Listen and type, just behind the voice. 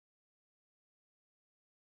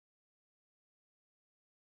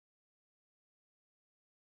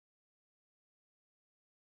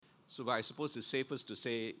So I suppose it's safest to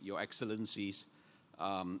say Your Excellencies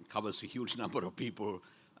covers a huge number of people.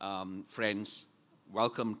 Friends,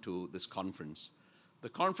 welcome to this conference. The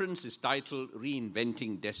conference is titled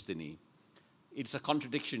Reinventing Destiny. It's a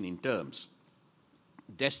contradiction in terms.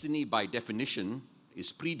 Destiny, by definition,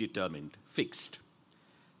 is predetermined, fixed.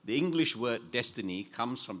 The English word destiny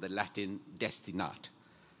comes from the Latin destinat,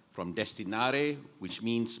 from destinare, which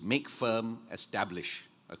means make firm, establish,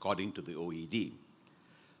 according to the OED.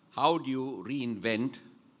 How do you reinvent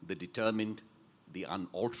the determined, the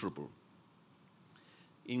unalterable?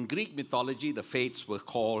 In Greek mythology, the fates were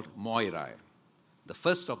called moirai. The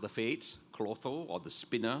first of the fates, Clotho, or the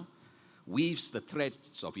spinner, weaves the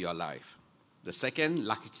threads of your life. The second,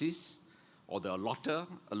 Lachesis, or the allotter,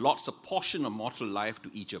 allots a portion of mortal life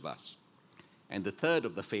to each of us. And the third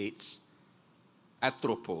of the fates,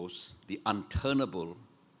 Anthropos, the unturnable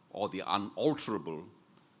or the unalterable,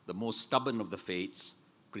 the most stubborn of the fates,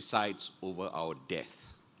 presides over our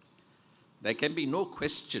death. There can be no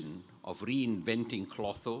question of reinventing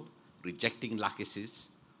Clotho, rejecting Lachesis,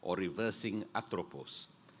 or reversing Anthropos.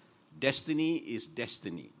 Destiny is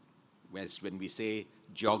destiny, whereas when we say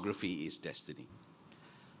geography is destiny.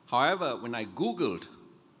 However, when I Googled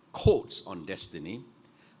quotes on destiny,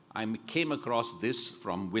 I came across this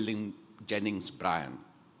from William Jennings Bryan.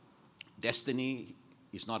 Destiny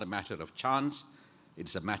is not a matter of chance, it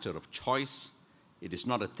is a matter of choice. It is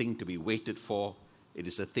not a thing to be waited for, it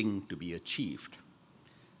is a thing to be achieved.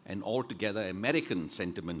 An altogether American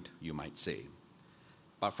sentiment, you might say.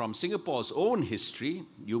 But from Singapore's own history,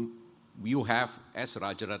 you have, as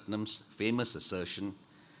Rajaratnam's famous assertion,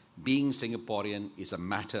 being Singaporean is a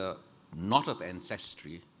matter not of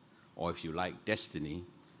ancestry, or if you like, destiny,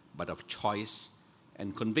 but of choice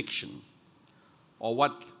and conviction. Or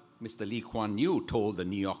what Mr. Lee Kuan Yew told the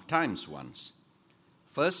New York Times once.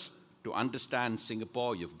 First, to understand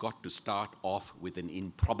Singapore, you've got to start off with an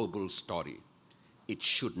improbable story. It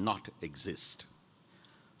should not exist.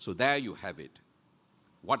 So there you have it.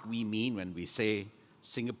 What we mean when we say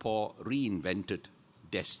Singapore reinvented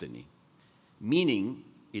destiny. Meaning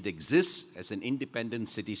it exists as an independent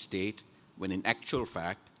city-state when in actual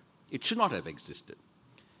fact it should not have existed.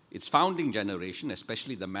 Its founding generation,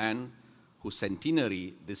 especially the man whose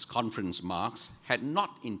centenary this conference marks, had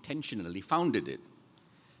not intentionally founded it.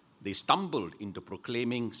 They stumbled into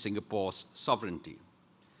proclaiming Singapore's sovereignty.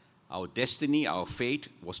 Our destiny, our fate,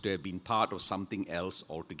 was to have been part of something else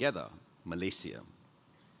altogether, Malaysia.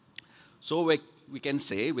 So we can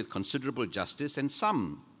say with considerable justice and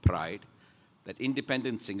some pride that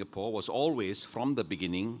independent Singapore was always, from the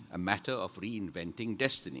beginning, a matter of reinventing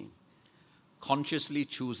destiny, consciously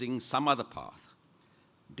choosing some other path,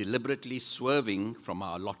 deliberately swerving from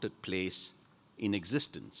our allotted place in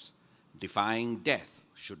existence, defying death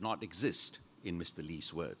should not exist, in Mr.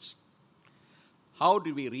 Lee's words. How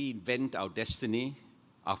do we reinvent our destiny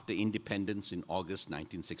after independence in August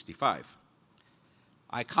 1965?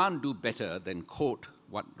 I can't do better than quote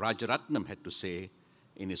what Rajaratnam had to say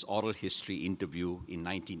in his oral history interview in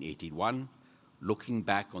 1981, looking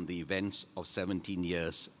back on the events of 17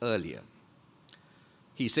 years earlier.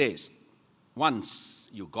 He says, once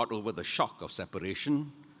you got over the shock of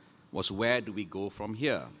separation, was where do we go from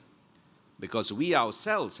here? Because we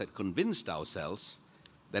ourselves had convinced ourselves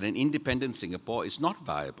that an independent Singapore is not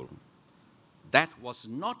viable. That was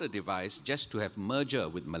not a device just to have merger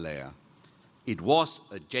with Malaya. It was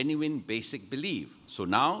a genuine basic belief. So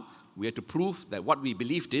now we have to prove that what we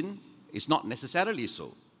believed in is not necessarily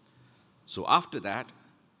so. So after that,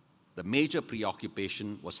 the major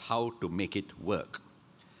preoccupation was how to make it work.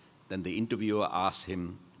 Then the interviewer asked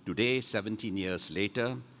him, today, 17 years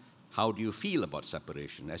later, how do you feel about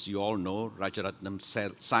separation? As you all know, Rajaratnam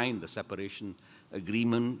signed the separation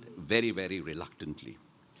agreement very, very reluctantly.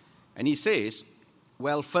 And he says,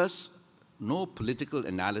 well, first, no political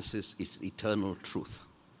analysis is eternal truth.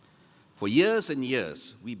 For years and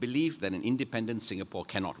years, we believed that an independent Singapore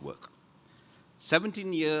cannot work.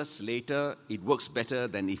 17 years later, it works better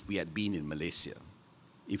than if we had been in Malaysia,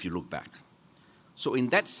 if you look back. So in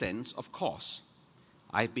that sense, of course,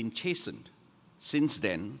 I've been chastened since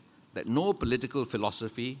then that no political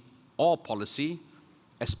philosophy or policy,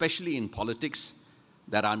 especially in politics,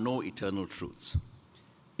 there are no eternal truths.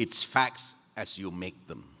 It's facts as you make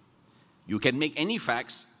them. You can make any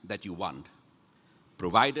facts that you want,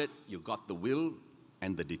 provided you got the will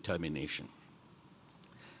and the determination.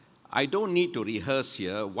 I don't need to rehearse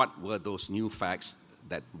here what were those new facts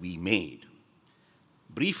that we made.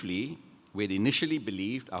 Briefly, we had initially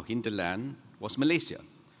believed our hinterland was Malaysia.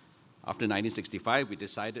 After 1965, we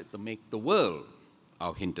decided to make the world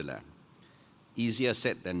our hinterland. Easier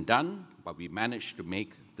said than done, but we managed to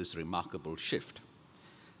make this remarkable shift.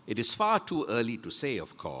 It is far too early to say,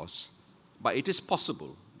 of course, but it is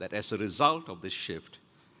possible that as a result of this shift,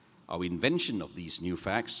 our invention of these new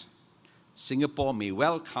facts, Singapore may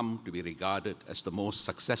well come to be regarded as the most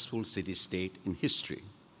successful city-state in history.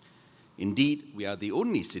 Indeed, we are the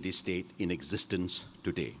only city-state in existence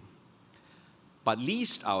today. But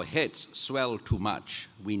lest our heads swell too much,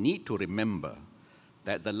 we need to remember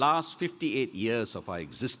that the last 58 years of our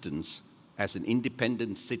existence as an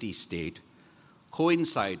independent city-state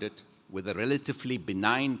coincided with a relatively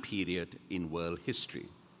benign period in world history.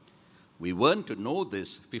 We weren't to know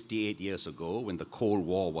this 58 years ago when the Cold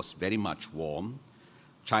War was very much warm.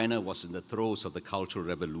 China was in the throes of the Cultural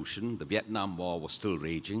Revolution, the Vietnam War was still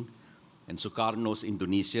raging, and Sukarno's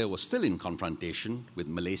Indonesia was still in confrontation with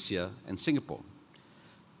Malaysia and Singapore.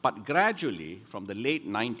 But gradually, from the late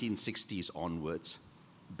 1960s onwards,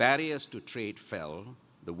 barriers to trade fell,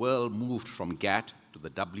 the world moved from GATT to the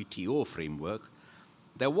WTO framework,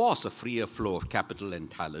 there was a freer flow of capital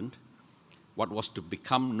and talent, what was to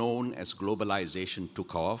become known as globalization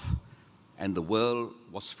took off, and the world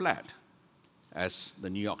was flat, as the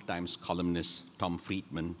New York Times columnist Tom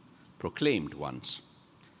Friedman proclaimed once.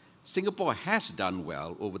 Singapore has done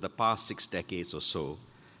well over the past 6 decades or so,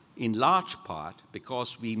 in large part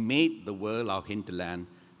because we made the world our hinterland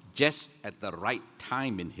just at the right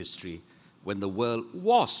time in history when the world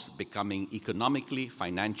was becoming economically,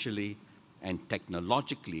 financially, and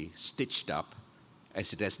technologically stitched up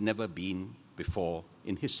as it has never been before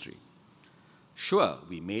in history. Sure,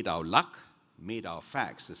 we made our luck, made our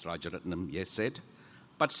facts, as Rajaratnam said,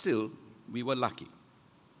 but still, we were lucky.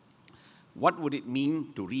 What would it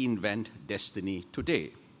mean to reinvent destiny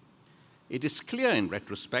today? It is clear in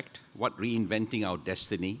retrospect what reinventing our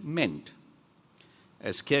destiny meant.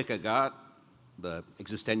 As Kierkegaard, the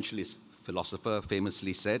existentialist philosopher,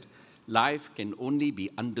 famously said, life can only be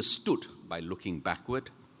understood by looking backward,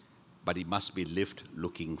 but it must be lived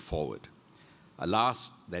looking forward.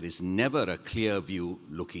 Alas, there is never a clear view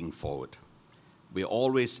looking forward. We're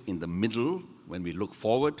always in the middle when we look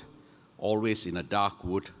forward, always in a dark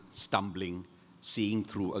wood, stumbling, seeing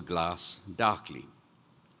through a glass darkly.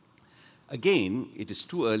 Again, it is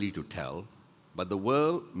too early to tell, but the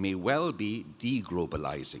world may well be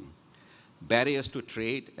deglobalizing. Barriers to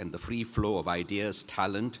trade and the free flow of ideas,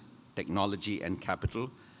 talent, technology, and capital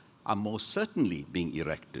are most certainly being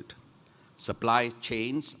erected. Supply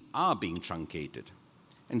chains are being truncated,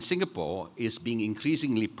 and Singapore is being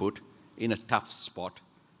increasingly put in a tough spot,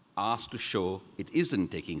 asked to show it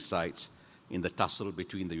isn't taking sides in the tussle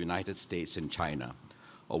between the United States and China,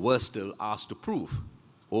 or worse still, asked to prove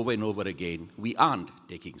over and over again we aren't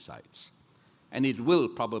taking sides. And it will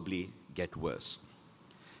probably get worse.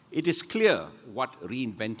 It is clear what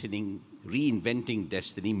reinventing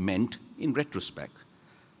destiny meant in retrospect.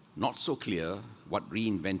 Not so clear what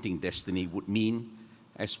reinventing destiny would mean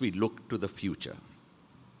as we look to the future.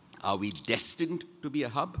 Are we destined to be a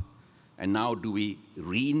hub? And now do we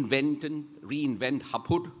reinvent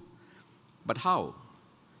hubhood? But how?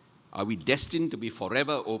 Are we destined to be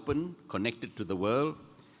forever open, connected to the world?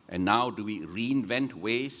 And now do we reinvent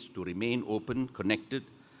ways to remain open, connected,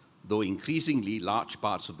 though increasingly large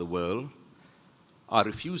parts of the world are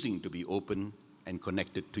refusing to be open and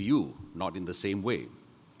connected to you, not in the same way?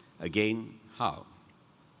 Again, how?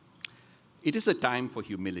 It is a time for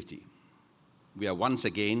humility. We are once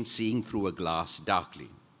again seeing through a glass darkly.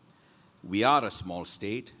 We are a small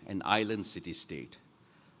state, an island city-state.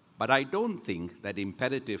 But I don't think that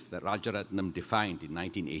imperative that Rajaratnam defined in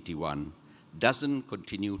 1981 doesn't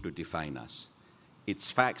continue to define us.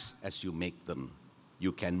 It's facts as you make them.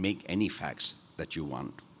 You can make any facts that you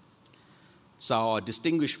want. So our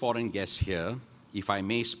distinguished foreign guests here, if I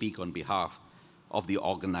may speak on behalf of the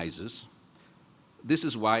organizers, this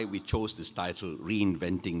is why we chose this title,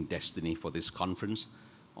 Reinventing Destiny, for this conference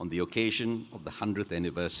on the occasion of the 100th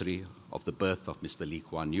anniversary of the birth of Mr. Lee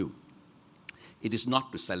Kuan Yew. It is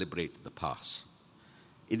not to celebrate the past.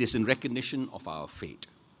 It is in recognition of our fate.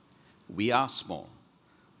 We are small,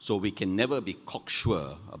 so we can never be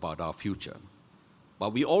cocksure about our future.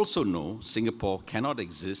 But we also know Singapore cannot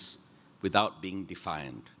exist without being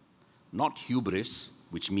defiant. Not hubris,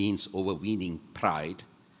 which means overweening pride,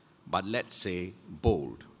 but let's say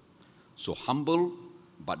bold. So humble,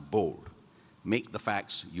 but bold. Make the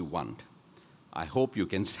facts you want. I hope you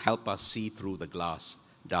can help us see through the glass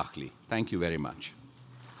darkly. Thank you very much.